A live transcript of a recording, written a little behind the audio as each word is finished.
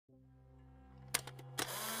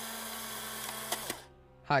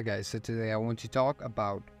Hi guys, so today I want to talk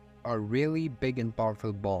about a really big and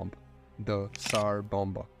powerful bomb, the Tsar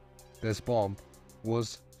Bomba. This bomb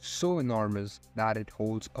was so enormous that it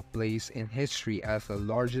holds a place in history as the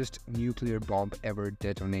largest nuclear bomb ever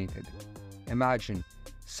detonated. Imagine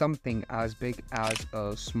something as big as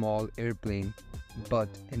a small airplane, but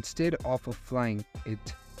instead of a flying,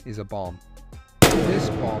 it is a bomb. This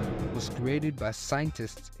bomb was created by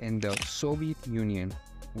scientists in the Soviet Union,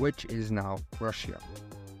 which is now Russia.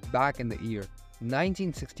 Back in the year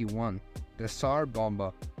 1961, the Tsar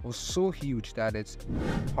Bomba was so huge that it's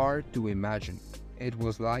hard to imagine. It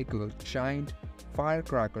was like a giant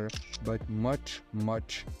firecracker, but much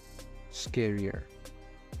scarier.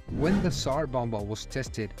 When the Tsar Bomba was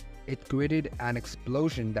tested, it created an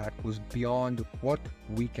explosion that was beyond what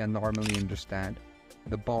we can normally understand.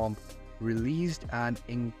 The bomb released an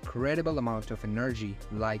incredible amount of energy,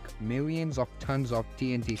 like millions of tons of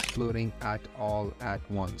TNT exploding all at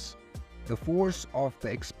once. The force of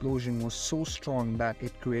the explosion was so strong that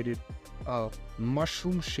it created a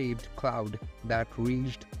mushroom-shaped cloud that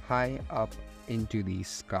reached high up into the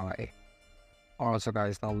sky. Alright, so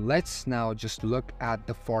guys, let's just look at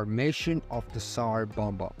the formation of the Tsar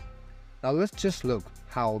Bomba. Now let's just look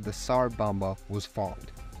how the Tsar Bomba was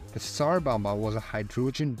formed. The Tsar Bomba was a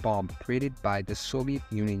hydrogen bomb created by the Soviet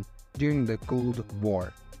Union during the Cold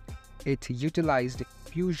War. It utilized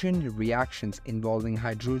fusion reactions involving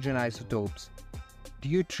hydrogen isotopes,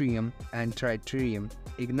 deuterium and tritium,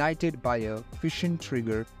 ignited by a fission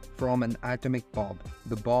trigger from an atomic bomb.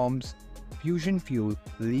 The bomb's fusion fuel,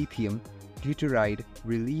 lithium deuteride,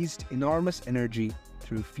 released enormous energy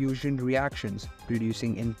through fusion reactions,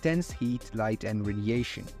 producing intense heat, light, and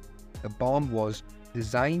radiation. The bomb was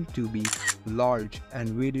designed to be large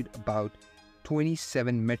and weighed about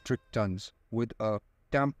 27 metric tons, with a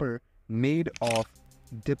tamper made of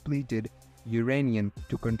depleted uranium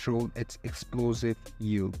to control its explosive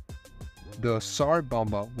yield. The Tsar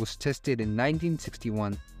Bomba was tested in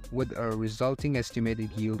 1961 with a resulting estimated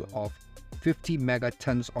yield of 50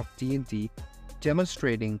 megatons of TNT,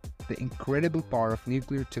 demonstrating the incredible power of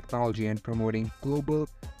nuclear technology and promoting global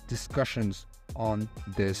discussions on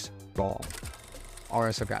this bomb.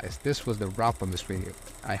 Alright, so guys, this was the wrap on this video.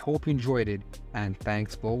 I hope you enjoyed it, and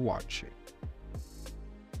thanks for watching.